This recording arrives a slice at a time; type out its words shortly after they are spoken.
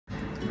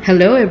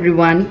Hello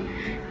everyone.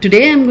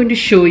 Today I'm going to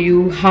show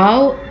you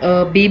how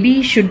a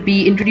baby should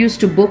be introduced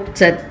to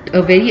books at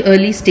a very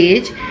early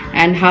stage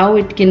and how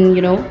it can,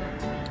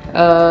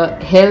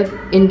 help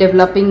in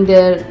developing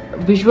their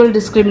visual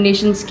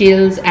discrimination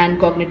skills and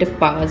cognitive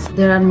powers.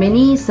 There are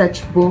many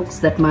such books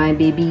that my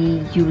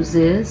baby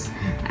uses,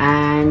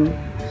 and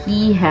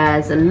he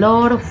has a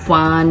lot of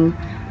fun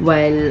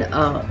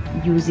while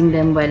using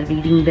them, while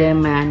reading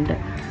them, and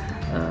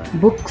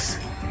books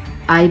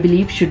I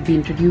believe should be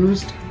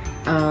introduced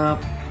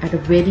at a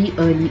very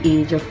early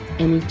age of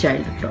any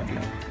child or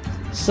toddler.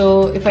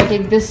 So if I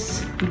take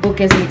this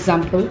book as an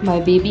example, my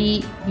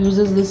baby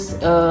uses this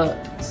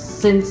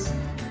since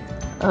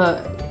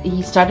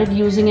he started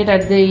using it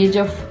at the age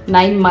of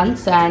 9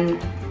 months, and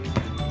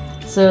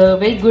it's a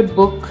very good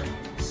book.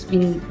 It's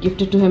been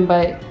gifted to him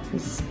by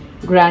his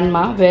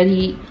grandma, where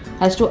he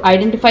has to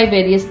identify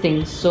various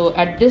things. So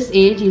at this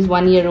age, he's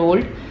 1 year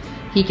old,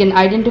 he can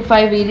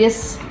identify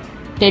various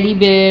teddy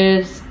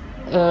bears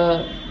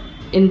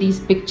in these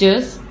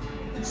pictures.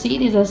 See,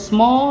 these are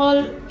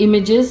small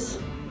images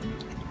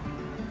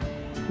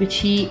which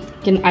he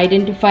can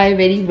identify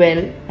very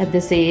well at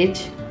this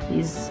age.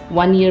 He's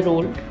 1 year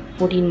old,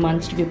 14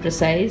 months to be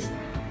precise.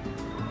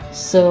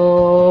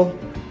 So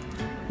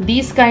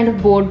these kind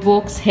of board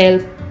books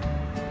help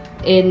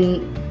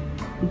in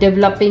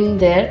developing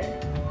their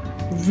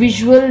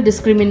visual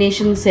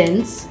discrimination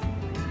sense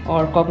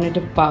or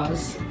cognitive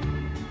powers.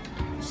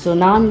 So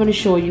now I'm going to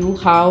show you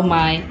how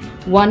my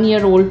 1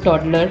 year old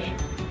toddler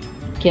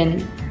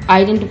can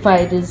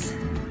identify these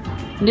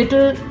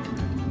little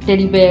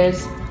teddy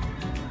bears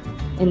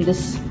in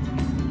this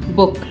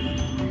book.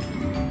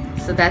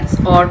 So that's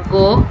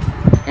Orko.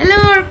 Hello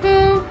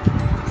Orko.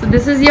 So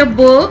this is your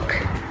book.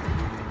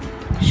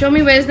 Show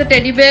me where's the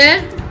teddy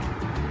bear.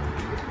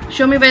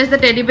 Show me where's the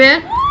teddy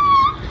bear.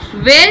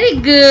 Very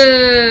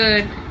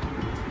good.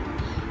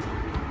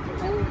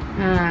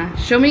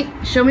 Show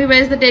me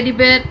where's the teddy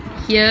bear.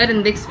 Here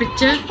in this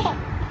picture.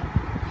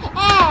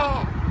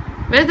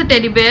 Where's the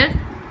teddy bear?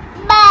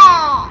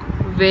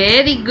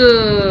 Very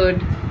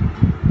good.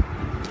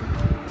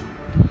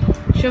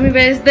 Show me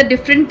where is the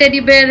different teddy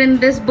bear in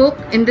this book,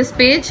 in this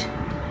page.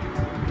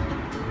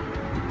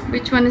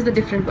 Which one is the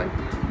different one?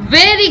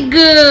 Very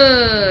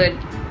good.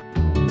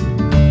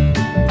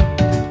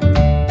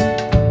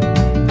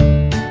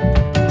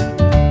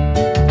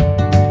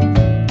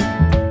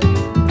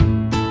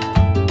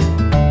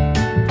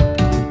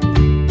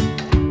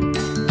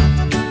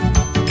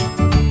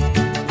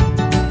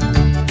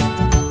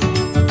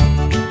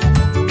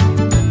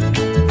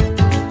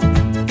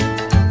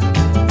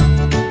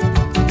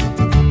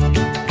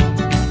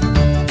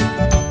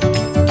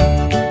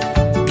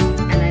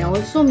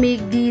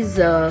 Make these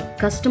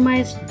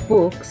customized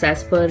books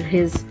as per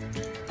his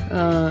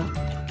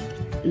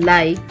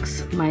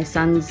likes, my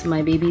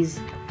baby's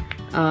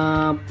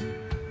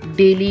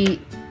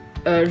daily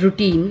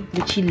routine,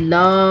 which he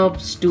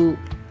loves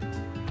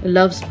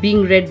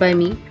being read by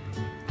me,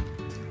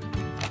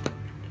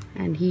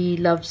 and he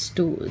loves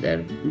to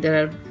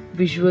there are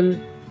visual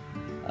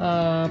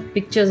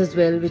pictures as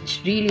well,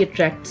 which really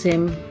attracts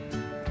him.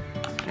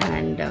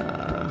 And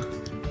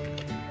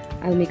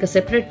I'll make a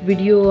separate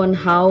video on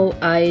how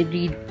I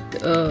read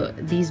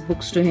these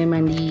books to him,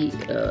 and he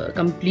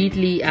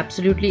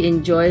absolutely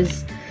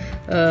enjoys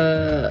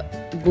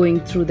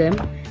going through them.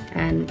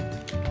 And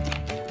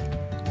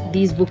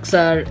these books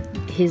are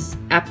his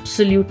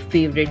absolute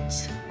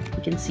favorites.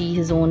 You can see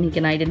his own, he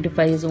can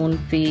identify his own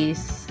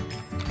face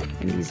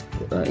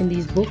in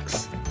these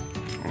books.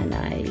 And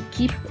I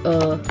keep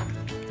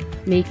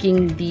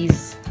making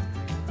these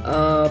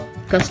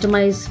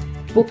customized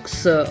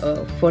books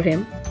for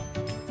him,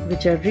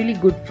 which are really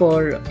good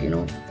for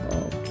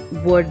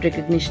word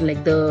recognition,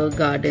 like the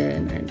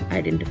garden and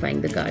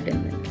identifying the garden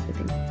and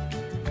everything.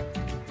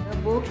 The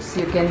books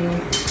you can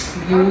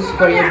use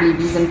for your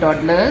babies and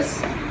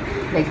toddlers,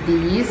 like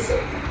these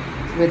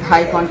with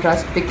high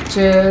contrast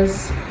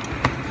pictures.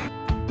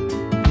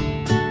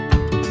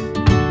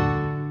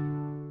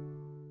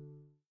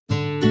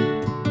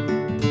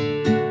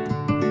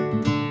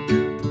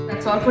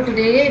 That's all for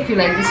today. If you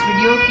like this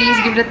video, please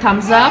give it a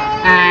thumbs up,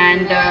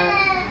 and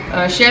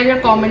share your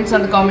comments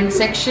on the comment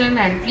section,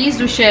 and please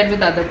do share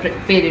with other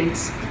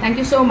parents. Thank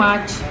you so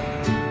much.